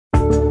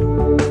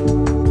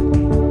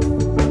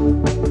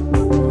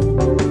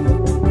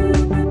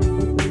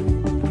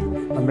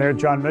Mayor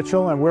Jon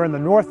Mitchell, and we're in the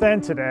North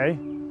End today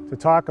to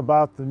talk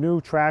about the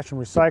new trash and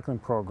recycling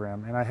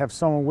program. And I have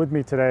someone with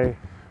me today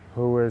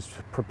who is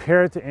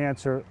prepared to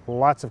answer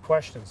lots of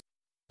questions.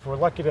 We're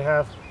lucky to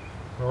have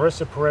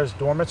Marissa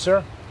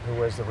Perez-Dormitzer,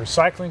 who is the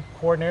recycling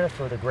coordinator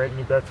for the Greater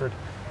New Bedford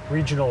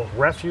Regional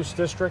Refuse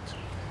District.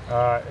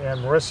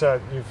 And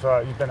Marissa,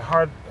 you've been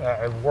hard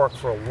at work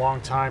for a long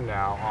time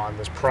now on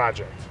this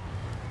project.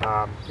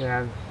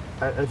 And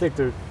I think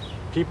the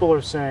people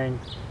are saying,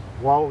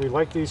 well, we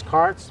like these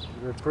carts,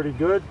 they're pretty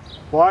good,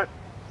 but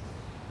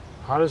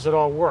how does it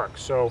all work?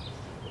 So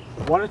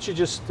why don't you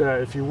just,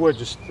 if you would,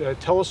 just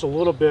tell us a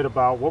little bit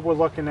about what we're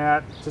looking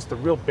at, just the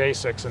real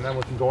basics, and then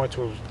we can go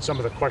into some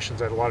of the questions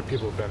that a lot of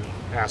people have been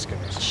asking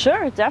us.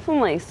 Sure,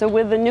 definitely. So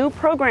with the new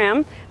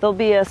program, there'll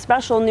be a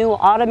special new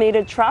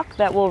automated truck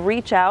that will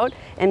reach out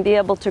and be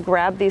able to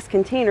grab these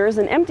containers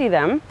and empty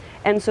them.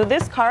 And so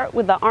this cart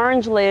with the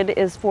orange lid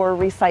is for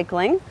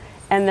recycling,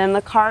 and then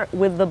the cart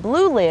with the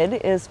blue lid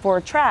is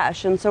for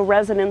trash. And so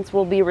residents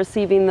will be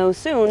receiving those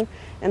soon,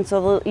 and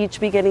so they'll each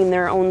be getting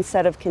their own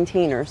set of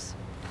containers.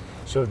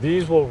 So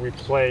these will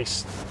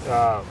replace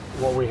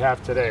what we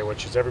have today,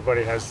 which is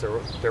everybody has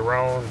their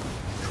own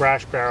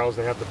trash barrels.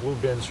 They have the blue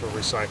bins for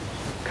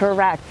recycling.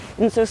 Correct.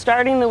 And so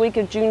starting the week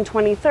of June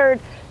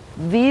 23rd,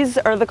 these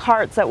are the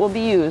carts that will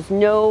be used.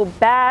 No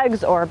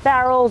bags or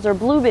barrels or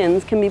blue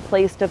bins can be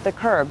placed at the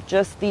curb,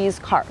 just these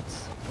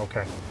carts.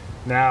 Okay.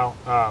 Now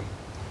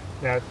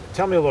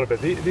tell me a little bit.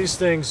 These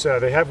things,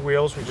 they have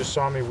wheels. We just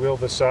saw me wheel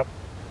this up.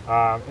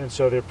 And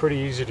so they're pretty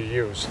easy to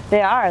use. They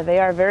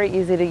are very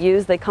easy to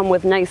use. They come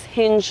with nice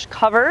hinged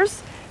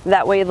covers.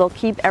 That way they'll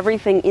keep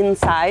everything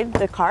inside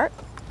the cart.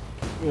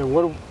 You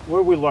know, what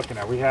are we looking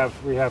at? We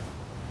have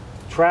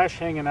trash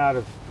hanging out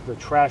of the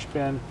trash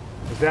bin.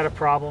 Is that a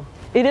problem?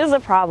 It is a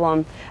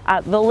problem.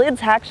 The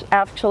lids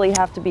actually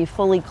have to be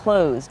fully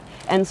closed.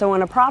 And so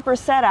in a proper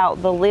set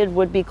out, the lid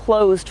would be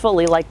closed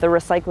fully like the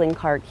recycling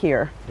cart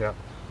here. Yeah.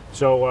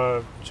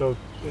 So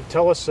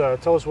tell us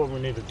what we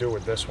need to do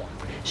with this one.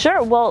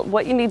 Sure. Well,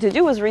 what you need to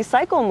do is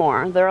recycle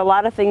more. There are a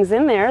lot of things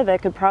in there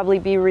that could probably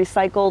be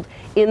recycled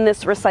in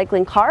this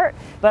recycling cart,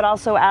 but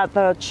also at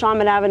the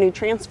Shaman Avenue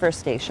transfer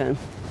station.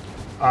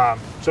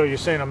 So you're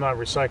saying I'm not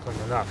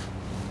recycling enough?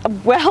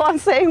 Well, I'm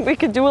saying we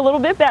could do a little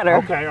bit better.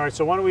 Okay. All right.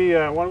 So why don't we?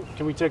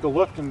 Can we take a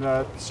look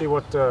and see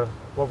what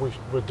we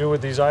would do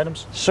with these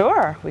items?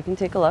 Sure. We can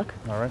take a look.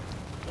 All right.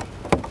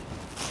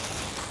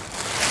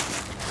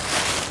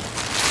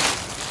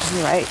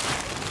 Right.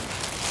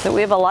 So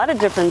we have a lot of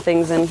different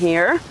things in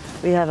here.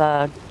 We have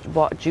a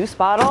juice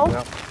bottle.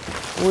 Yep.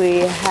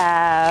 We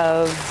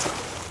have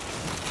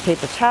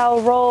paper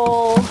towel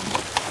roll.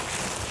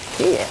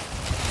 Yeah.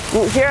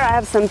 Here I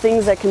have some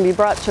things that can be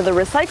brought to the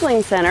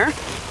recycling center.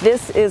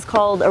 This is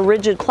called a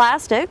rigid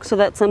plastic, so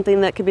that's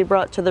something that can be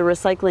brought to the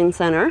recycling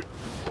center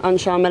on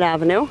Shaman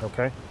Avenue.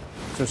 Okay.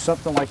 So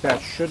something like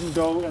that shouldn't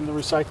go in the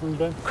recycling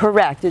bin?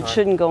 Correct. It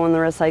shouldn't go in the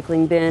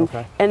recycling bin.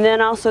 Okay. And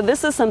then also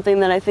this is something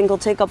that I think will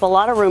take up a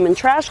lot of room in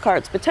trash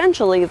carts,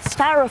 potentially. It's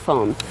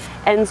styrofoam.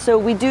 And so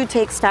we do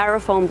take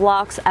styrofoam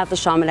blocks at the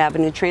Shaman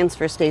Avenue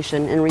transfer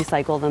station and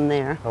recycle them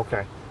there.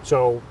 Okay.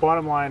 So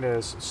bottom line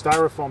is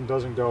styrofoam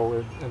doesn't go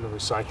in the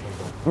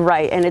recycling bin.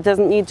 Right. And it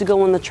doesn't need to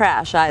go in the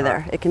trash either.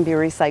 Right. It can be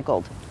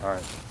recycled. All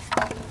right.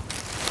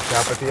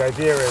 Yeah, but the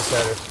idea is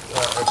that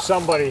if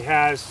somebody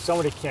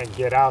can't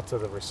get out to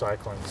the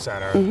recycling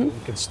center,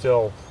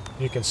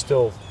 you can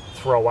still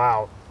throw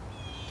out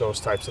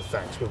those types of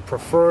things. We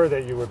prefer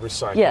that you would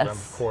recycle them,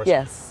 of course.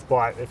 Yes.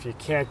 But if you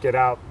can't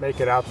make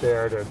it out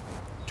there to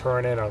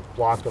turn in a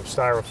block of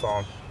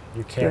styrofoam,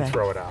 you can't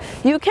throw it out.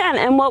 You can,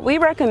 and what we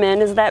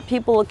recommend is that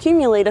people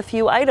accumulate a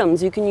few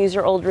items. You can use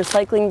your old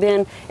recycling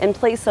bin and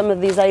place some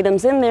of these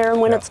items in there,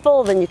 and when it's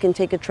full, then you can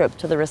take a trip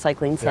to the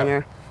recycling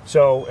center.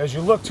 So as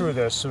you look through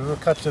this, so we'll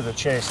cut to the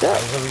chase now.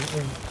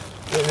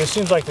 It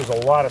seems like there's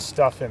a lot of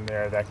stuff in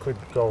there that could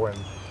go in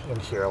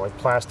here, like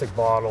plastic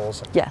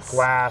bottles, and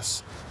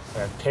glass,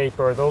 and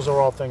paper. Those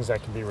are all things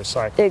that can be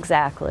recycled.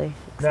 Exactly.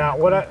 Now,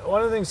 one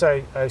of the things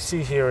I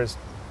see here is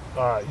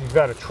you've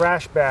got a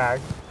trash bag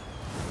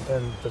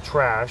in the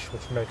trash,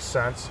 which makes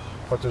sense,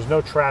 but there's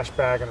no trash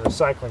bag in the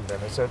recycling bin.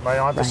 Am I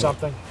onto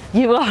something?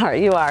 You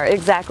are,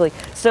 exactly.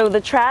 So the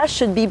trash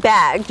should be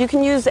bagged. You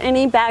can use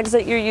any bags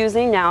that you're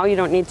using now. You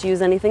don't need to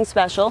use anything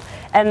special.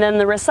 And then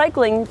the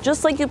recycling,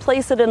 just like you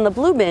place it in the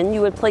blue bin,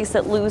 you would place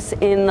it loose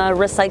in the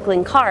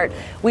recycling cart.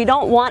 We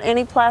don't want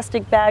any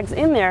plastic bags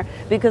in there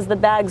because the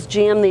bags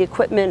jam the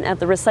equipment at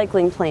the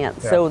recycling plant.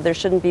 Yeah. So there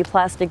shouldn't be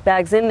plastic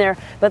bags in there.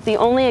 But the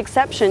only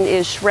exception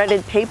is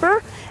shredded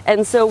paper.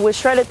 And so with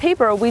shredded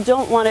paper, we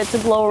don't want it to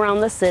blow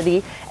around the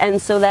city. And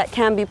so that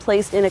can be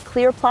placed in a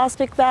clear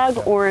plastic bag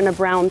or in a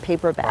brown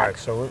paper bag. All right,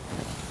 so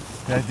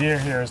the idea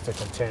here is to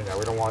contain that.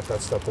 We don't want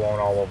that stuff blowing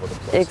all over the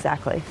place.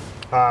 Exactly.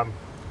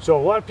 So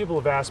a lot of people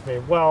have asked me,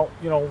 well,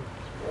 you know,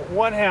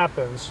 what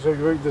happens, so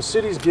the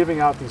city's giving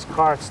out these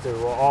carts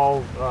to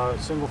all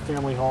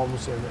single-family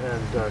homes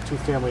and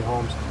two-family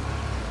homes.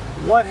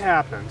 What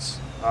happens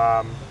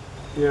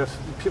if,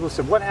 people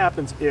said, what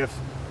happens if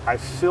I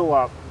fill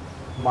up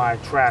my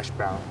trash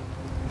barrel?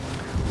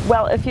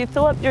 Well, if you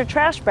fill up your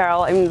trash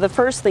barrel, I mean, the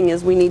first thing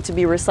is we need to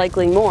be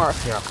recycling more.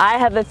 Yeah. I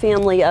have a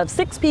family of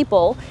 6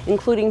 people,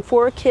 including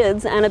 4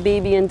 kids and a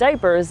baby in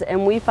diapers,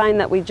 and we find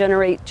that we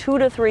generate 2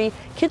 to 3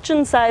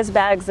 kitchen-sized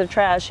bags of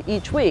trash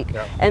each week.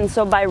 Yeah. And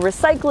so by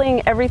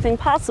recycling everything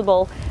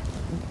possible,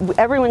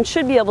 everyone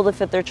should be able to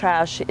fit their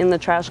trash in the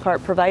trash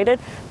cart provided.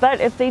 But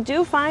if they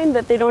do find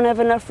that they don't have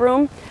enough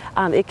room,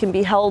 it can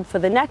be held for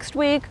the next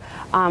week,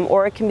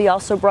 or it can be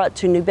also brought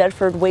to New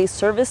Bedford Waste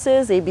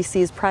Services,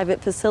 ABC's private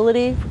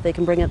facility. They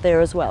can bring it there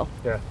as well.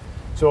 Yeah.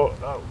 So,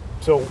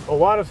 so a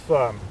lot of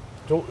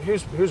so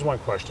here's one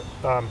question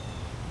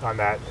on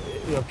that.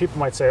 You know, people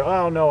might say,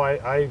 "Oh no,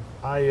 I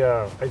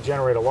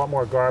generate a lot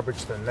more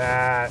garbage than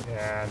that,"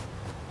 and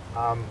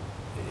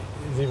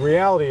the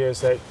reality is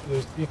that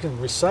you can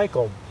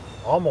recycle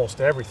almost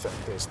everything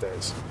these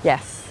days.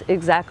 Yes,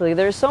 exactly.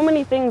 There's so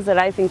many things that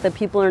I think that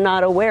people are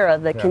not aware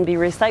of that can be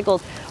recycled.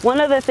 One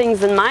of the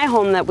things in my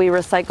home that we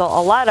recycle a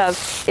lot of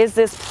is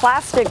this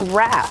plastic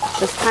wrap,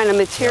 this kind of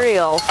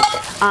material.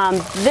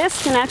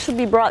 This can actually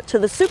be brought to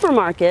the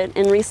supermarket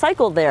and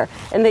recycled there.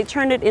 And they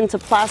turn it into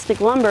plastic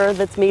lumber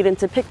that's made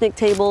into picnic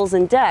tables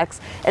and decks.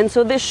 And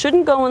so this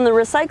shouldn't go in the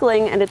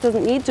recycling, and it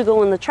doesn't need to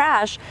go in the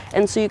trash.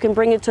 And so you can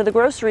bring it to the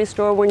grocery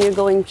store when you're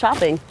going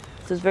shopping.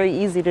 So it's very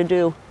easy to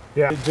do.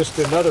 Yeah, just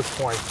another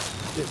point,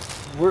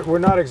 we're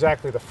not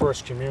exactly the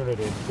first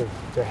community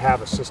to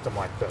have a system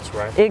like this,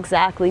 right?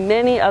 Exactly.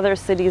 Many other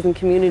cities and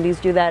communities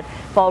do that.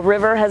 Fall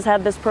River has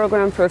had this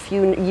program for a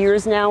few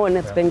years now, and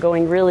it's been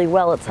going really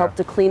well. It's helped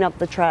to clean up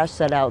the trash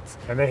set-outs.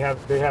 And they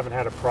haven't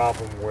had a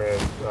problem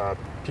with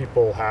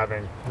people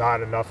having not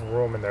enough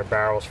room in their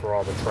barrels for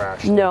all the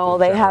trash. No,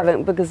 they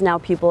haven't, because now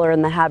people are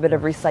in the habit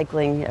of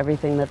recycling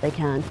everything that they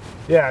can.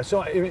 Yeah,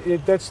 so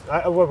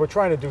what we're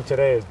trying to do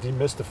today is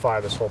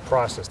demystify this whole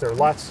process. There are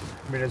lots,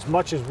 I mean, as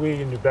much as we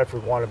in New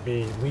Bedford want to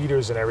be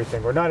leaders and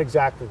everything, we're not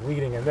exactly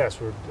leading in this.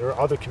 There are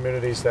other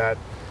communities that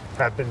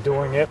have been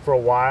doing it for a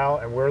while,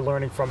 and we're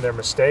learning from their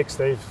mistakes.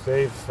 And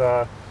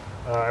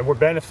we're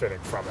benefiting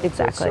from it.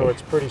 Exactly. So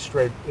it's pretty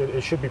straight.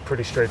 It should be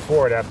pretty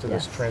straightforward after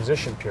this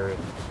transition period.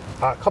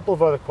 A couple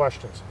of other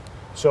questions.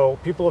 So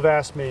people have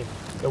asked me,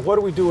 what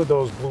do we do with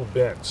those blue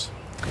bins?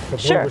 The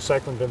blue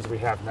recycling bins we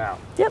have now.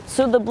 Yep,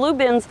 so the blue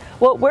bins,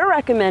 what we're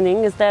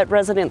recommending is that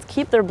residents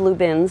keep their blue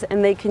bins,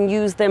 and they can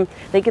use them,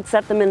 they could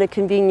set them in a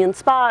convenient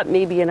spot,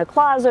 maybe in a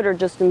closet or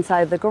just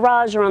inside the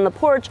garage or on the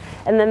porch,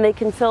 and then they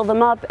can fill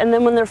them up, and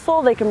then when they're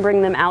full they can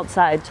bring them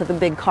outside to the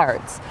big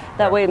carts.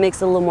 That way it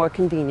makes it a little more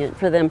convenient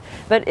for them.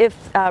 But if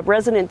a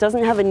resident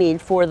doesn't have a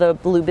need for the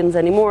blue bins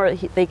anymore,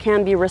 they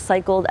can be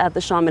recycled at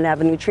the Shaman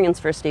Avenue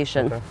transfer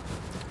station. Okay.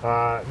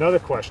 Another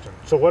question.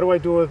 So what do I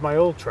do with my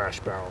old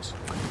trash barrels?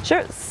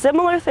 Sure,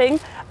 similar thing.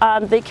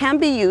 They can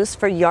be used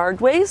for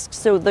yard waste.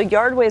 So the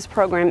yard waste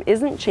program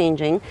isn't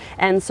changing,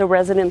 and so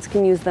residents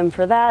can use them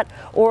for that.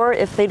 Or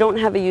if they don't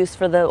have a use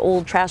for the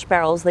old trash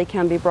barrels, they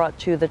can be brought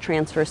to the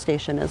transfer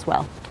station as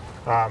well.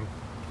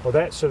 Well,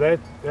 that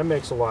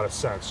makes a lot of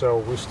sense. So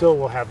we still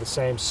will have the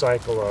same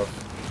cycle of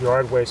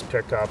yard waste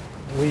pickup,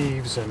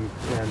 leaves and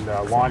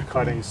lawn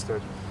cuttings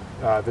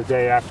the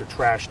day after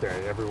trash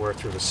day everywhere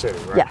through the city,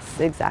 right? Yes,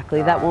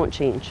 exactly. That won't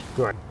change.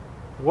 Good.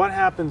 What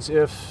happens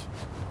if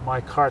my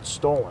cart's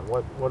stolen?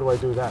 What do I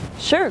do then?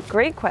 Sure,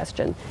 great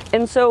question.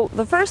 And so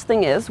the first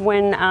thing is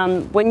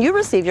when you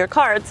receive your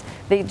carts,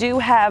 they do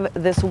have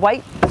this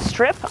white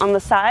strip on the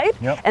side.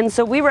 Yep. And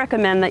so we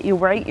recommend that you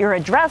write your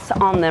address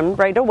on them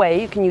right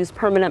away. You can use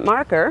permanent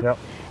marker. Yep.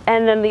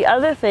 And then the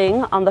other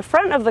thing, on the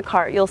front of the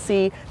cart, you'll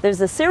see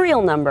there's a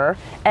serial number.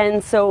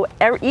 And so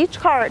each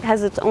cart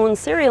has its own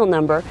serial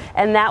number,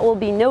 and that will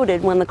be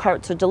noted when the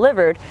carts are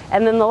delivered.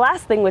 And then the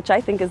last thing, which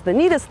I think is the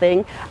neatest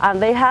thing,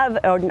 they have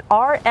an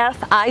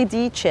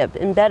RFID chip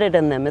embedded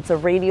in them. It's a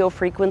radio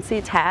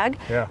frequency tag.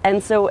 Yeah.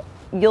 And so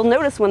you'll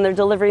notice when they're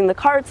delivering the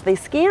carts, they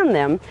scan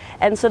them,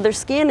 and so they're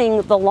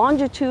scanning the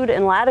longitude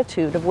and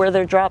latitude of where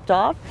they're dropped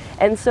off.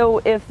 And so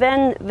if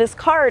then this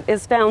cart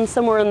is found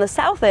somewhere in the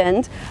south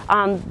end,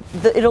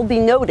 it'll be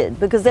noted,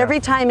 because every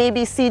time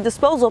ABC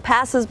Disposal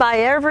passes by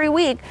every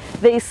week,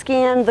 they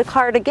scan the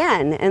cart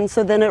again, and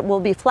so then it will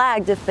be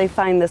flagged if they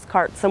find this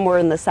cart somewhere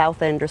in the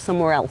south end or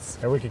somewhere else.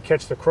 And we can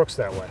catch the crooks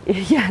that way.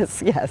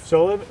 Yes, yes.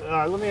 So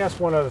let me ask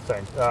one other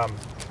thing,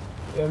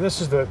 and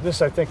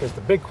this I think is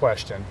the big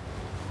question.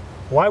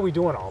 Why are we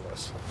doing all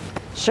this?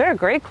 Sure,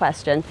 great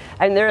question.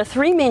 And there are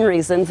 3 main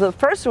reasons. The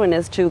first one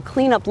is to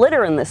clean up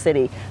litter in the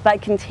city. By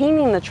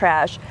containing the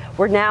trash,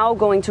 we're now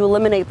going to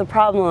eliminate the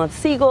problem of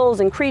seagulls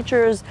and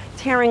creatures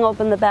tearing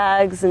open the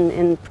bags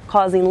and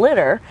causing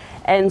litter.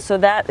 And so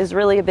that is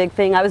really a big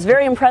thing. I was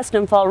very impressed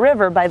in Fall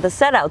River by the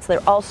set-outs.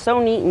 They're all so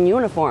neat and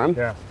uniform.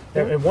 Yeah,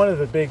 and one of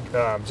the big,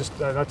 just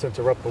not to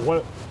interrupt,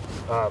 but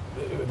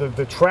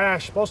the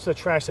trash, most of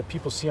the trash that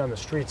people see on the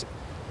streets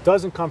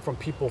doesn't come from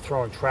people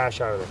throwing trash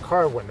out of their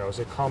car windows.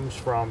 It comes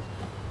from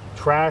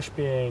trash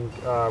being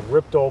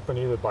ripped open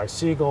either by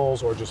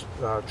seagulls or just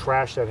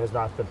trash that has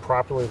not been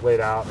properly laid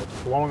out.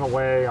 It's blowing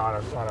away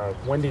on a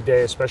windy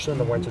day, especially in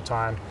the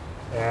wintertime.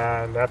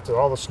 And after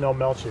all the snow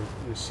melts, you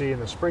see in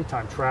the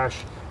springtime trash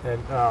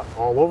and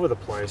all over the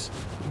place.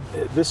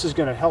 This is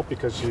going to help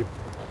because you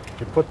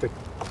put the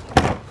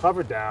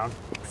cover down.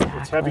 Exactly.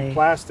 It's heavy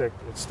plastic.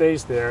 It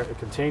stays there. It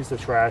contains the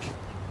trash.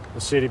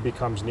 The city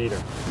becomes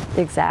neater.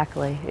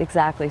 Exactly,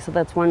 exactly. So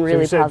that's one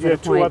really so you said positive you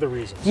have two point. other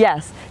reasons.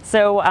 Yes.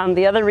 So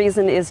the other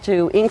reason is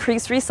to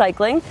increase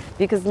recycling,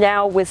 because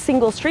now with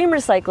single stream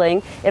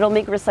recycling, it'll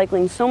make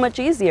recycling so much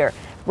easier.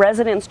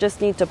 Residents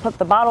just need to put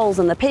the bottles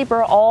and the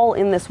paper all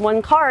in this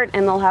one cart,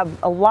 and they'll have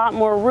a lot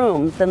more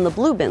room than the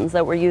blue bins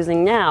that we're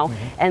using now.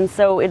 And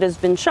so it has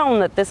been shown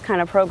that this kind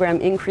of program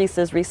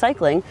increases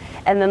recycling.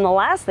 And then the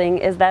last thing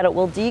is that it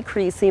will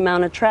decrease the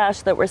amount of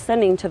trash that we're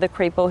sending to the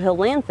Crapo Hill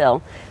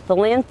landfill. The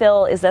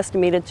landfill is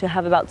estimated to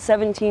have about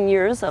 17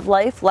 years of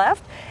life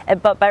left,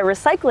 but by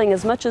recycling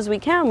as much as we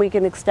can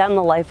extend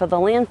the life of the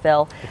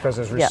landfill. Because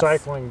as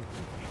recycling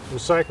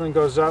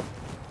goes up,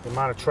 the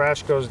amount of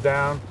trash goes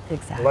down.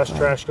 Exactly. The less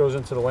trash goes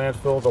into the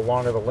landfill, the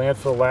longer the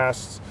landfill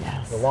lasts,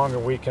 the longer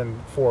we can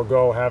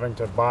forego having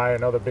to buy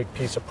another big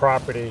piece of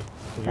property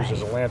to use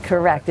as a landfill.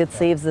 Correct. It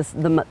saves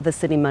the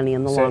city money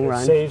in the long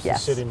run. It saves the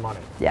city money.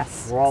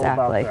 Yes, We're all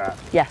exactly. about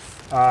that. Yes.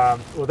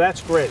 Well,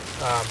 that's great.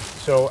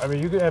 So, I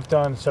mean, you have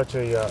done such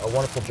a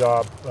wonderful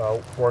job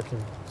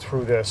working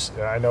through this.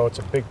 I know it's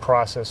a big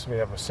process. We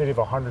have a city of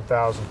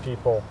 100,000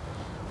 people.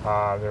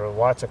 There are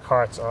lots of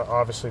carts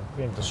obviously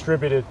being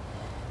distributed.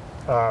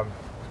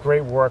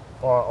 Great work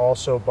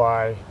also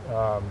by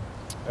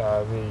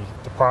the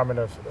Department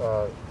of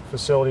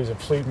Facilities and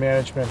Fleet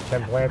Management.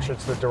 Ken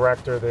Blanchard's the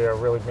director. They are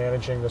really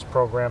managing this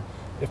program.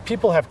 If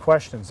people have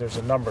questions, there's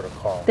a number to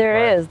call. There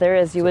is.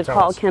 You would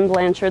call Ken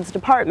Blanchard's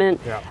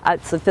department.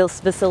 It's the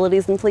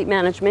Facilities and Fleet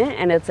Management,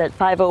 and it's at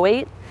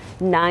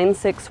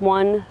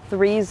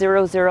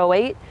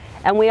 508-961-3008.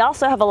 And we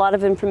also have a lot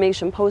of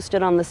information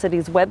posted on the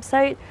city's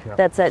website.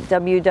 That's at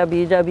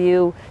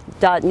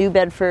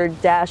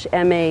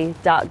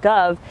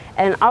www.newbedford-ma.gov.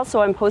 And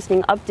also I'm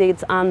posting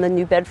updates on the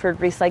New Bedford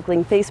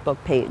Recycling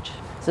Facebook page.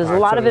 So there's a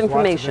lot of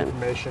information.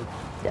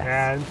 Yes.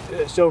 And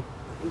so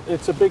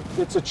it's a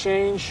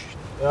change.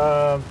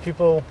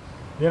 People,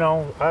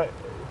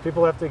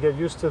 people have to get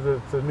used to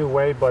the new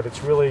way, but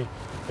it's really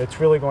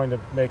going to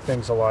make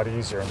things a lot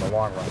easier in the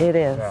long run. It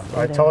is. Yeah. All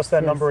right, tell us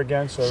that number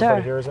again so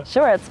everybody hears it.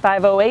 Sure, it's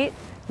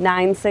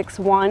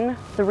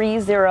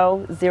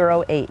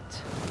 508-961-3008.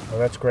 Well,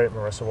 that's great,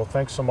 Marissa. Well,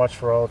 thanks so much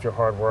for all of your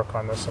hard work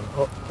on this. And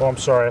I'm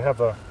sorry, I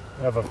have a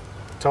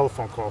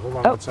telephone call. Hold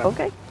on one second.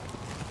 Okay.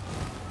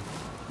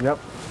 Yep.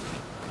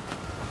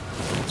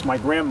 It's my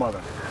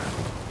grandmother.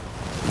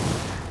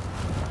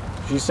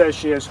 She says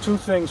she has two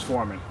things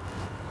for me.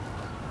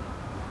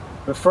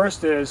 The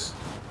first is,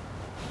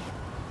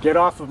 get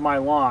off of my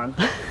lawn.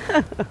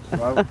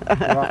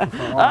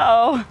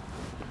 Uh-oh.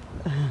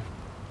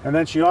 And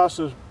then she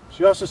also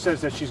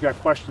says that she's got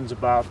questions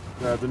about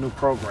the new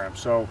program.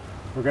 So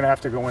we're going to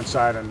have to go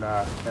inside and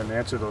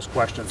answer those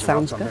questions.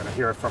 Sounds I'm good. going to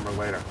hear it from her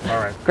later. All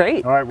right.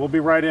 Great. All right, we'll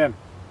be right in.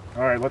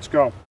 All right, let's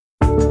go.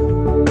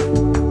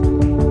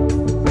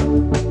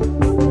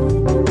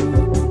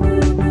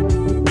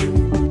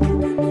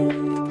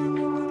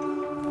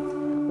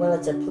 Well,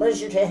 it's a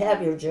pleasure to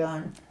have you,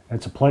 John.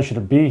 It's a pleasure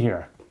to be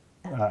here.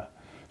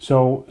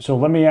 So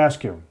let me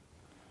ask you.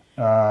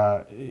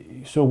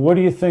 So what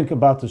do you think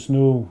about this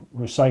new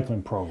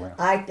recycling program?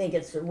 I think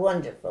it's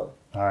wonderful.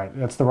 All right,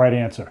 that's the right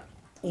answer.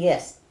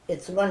 Yes,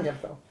 it's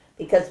wonderful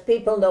because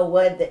people know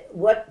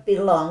what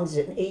belongs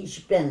in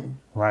each bin,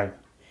 Right.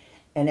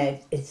 and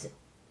it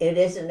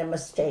isn't a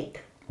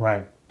mistake.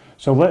 Right.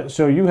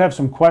 So you have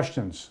some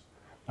questions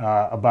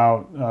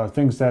about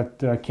things that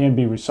can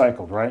be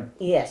recycled, right?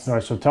 Yes. All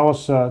right. So tell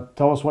us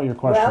what your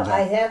questions Well,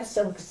 I are. have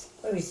some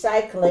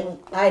recycling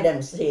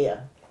items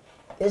here.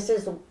 This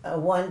is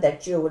one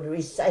that you would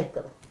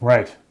recycle.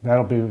 Right.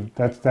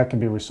 That can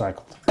be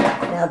recycled.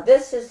 Now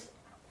this is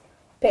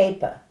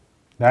paper.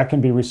 That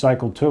can be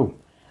recycled too.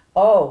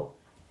 Oh,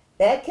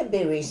 that can be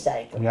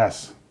recycled.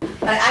 Yes.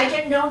 I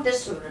didn't know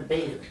this would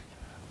be.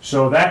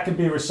 So that can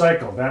be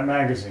recycled. That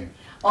magazine.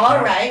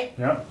 All right.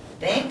 Yep.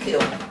 Thank you.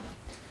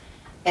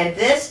 And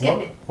this can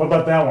be. What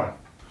about that one?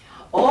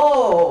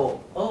 Oh.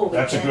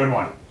 That's a good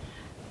one.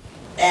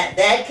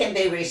 That can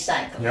be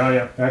recycled.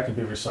 Yeah. That can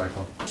be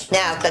recycled.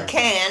 Now the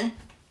can,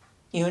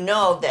 you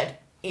know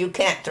that you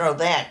can't throw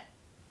that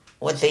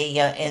with the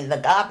in the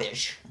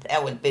garbage.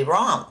 That would be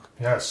wrong.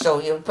 Yes. So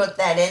you put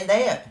that in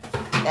there.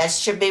 That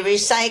should be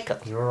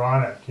recycled. You're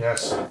on it.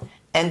 Yes.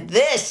 And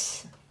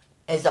this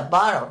is a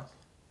bottle.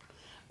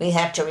 We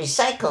have to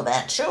recycle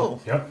that too.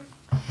 Yep.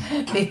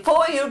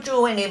 Before you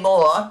do any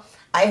more,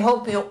 I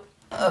hope you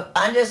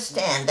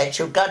understand that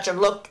you've got to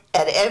look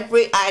at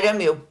every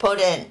item you put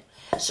in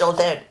so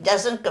that it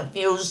doesn't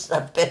confuse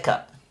the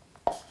pickup.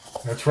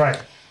 That's right.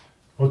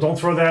 Well, don't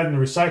throw that in the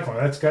recycling.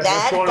 That's going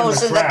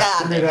goes in the trash.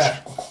 garbage. Give me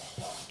that.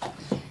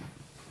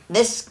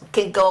 This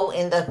can go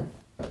in the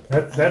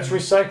That's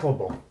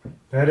recyclable.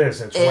 That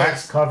is. It's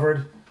wax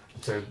covered.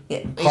 It's a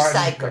carton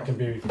recycle. that can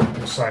be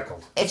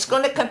recycled. It's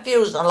going to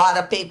confuse a lot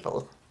of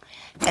people.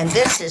 And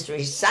this is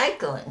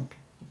recycling.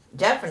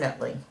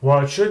 definitely.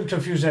 Well, it shouldn't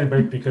confuse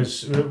anybody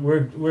because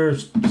we're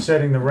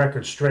setting the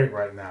record straight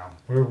right now.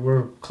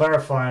 We're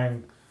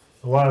clarifying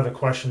a lot of the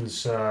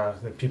questions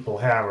that people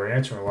have, or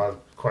answering a lot of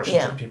questions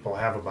Yeah. that people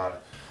have about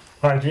it.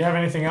 All right, do you have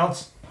anything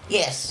else?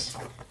 Yes,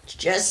 it's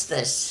just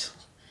this.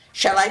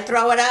 Shall I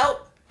throw it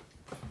out?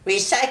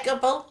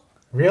 Recyclable?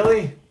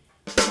 Really?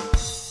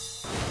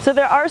 So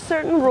there are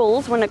certain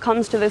rules when it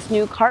comes to this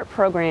new CART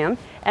program,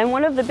 and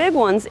one of the big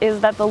ones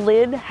is that the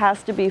lid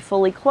has to be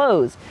fully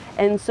closed.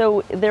 And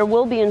so there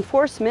will be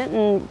enforcement,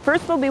 and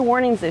first there'll be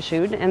warnings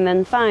issued and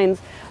then fines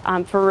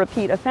for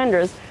repeat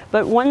offenders.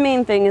 But one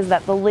main thing is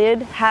that the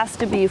lid has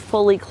to be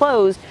fully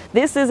closed.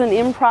 This is an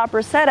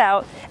improper set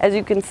out, as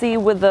you can see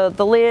with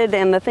the lid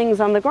and the things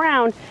on the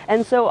ground.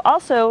 And so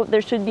also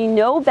there should be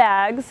no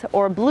bags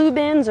or blue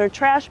bins or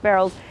trash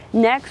barrels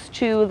next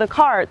to the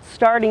carts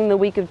starting the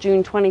week of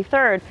June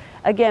 23rd.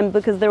 Again,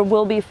 because there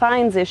will be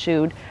fines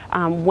issued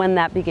when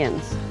that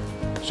begins.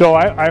 So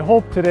I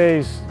hope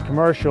today's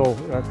commercial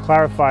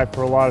clarified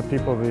for a lot of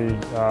people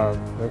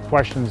the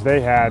questions they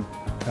had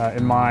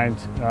in mind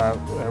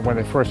when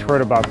they first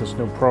heard about this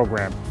new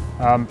program.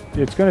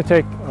 It's going to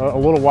take a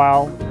little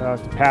while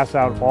to pass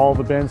out all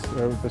the bins.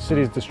 The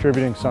city is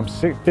distributing some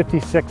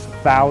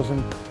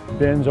 56,000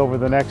 bins over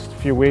the next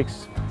few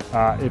weeks.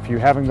 If you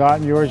haven't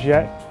gotten yours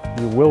yet,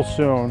 you will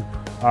soon.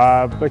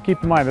 But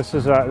keep in mind, this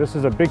is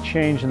a big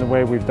change in the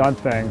way we've done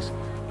things.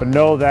 But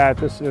know that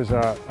this is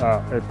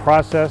a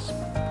process,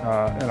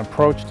 an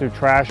approach to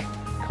trash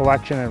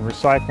collection and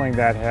recycling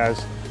that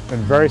has been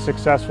very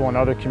successful in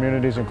other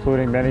communities,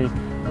 including many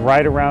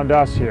right around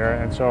us here.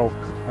 And so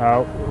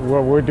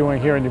what we're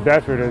doing here in New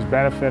Bedford is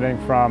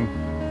benefiting from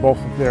both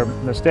their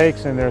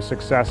mistakes and their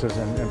successes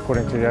in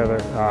putting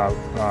together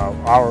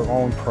our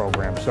own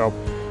program. So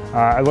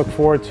I look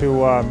forward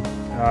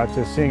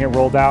to seeing it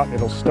rolled out.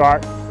 It'll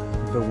start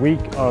the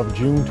week of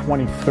June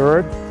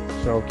 23rd.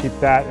 So keep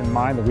that in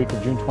mind. The week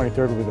of June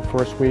 23rd will be the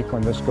first week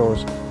when this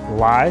goes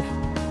live.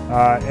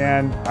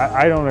 And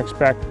I don't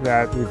expect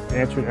that we've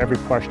answered every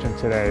question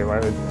today. What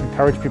I would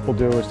encourage people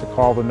to do is to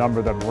call the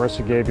number that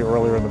Marissa gave you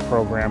earlier in the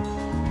program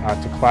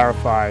to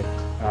clarify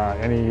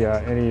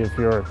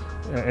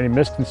any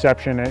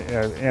misconception,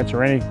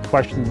 answer any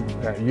question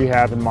that you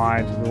have in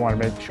mind. We want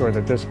to make sure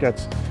that this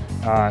gets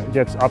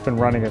up and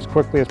running as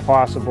quickly as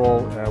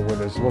possible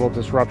with as little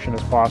disruption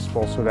as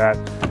possible, so that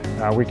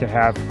we can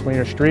have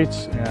cleaner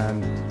streets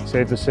and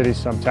save the city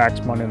some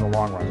tax money in the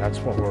long run. That's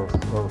what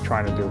we're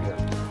trying to do here.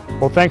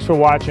 Well, thanks for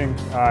watching.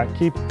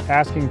 Keep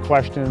asking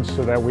questions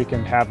so that we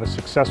can have a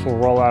successful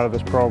rollout of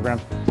this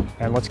program,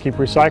 and let's keep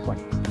recycling.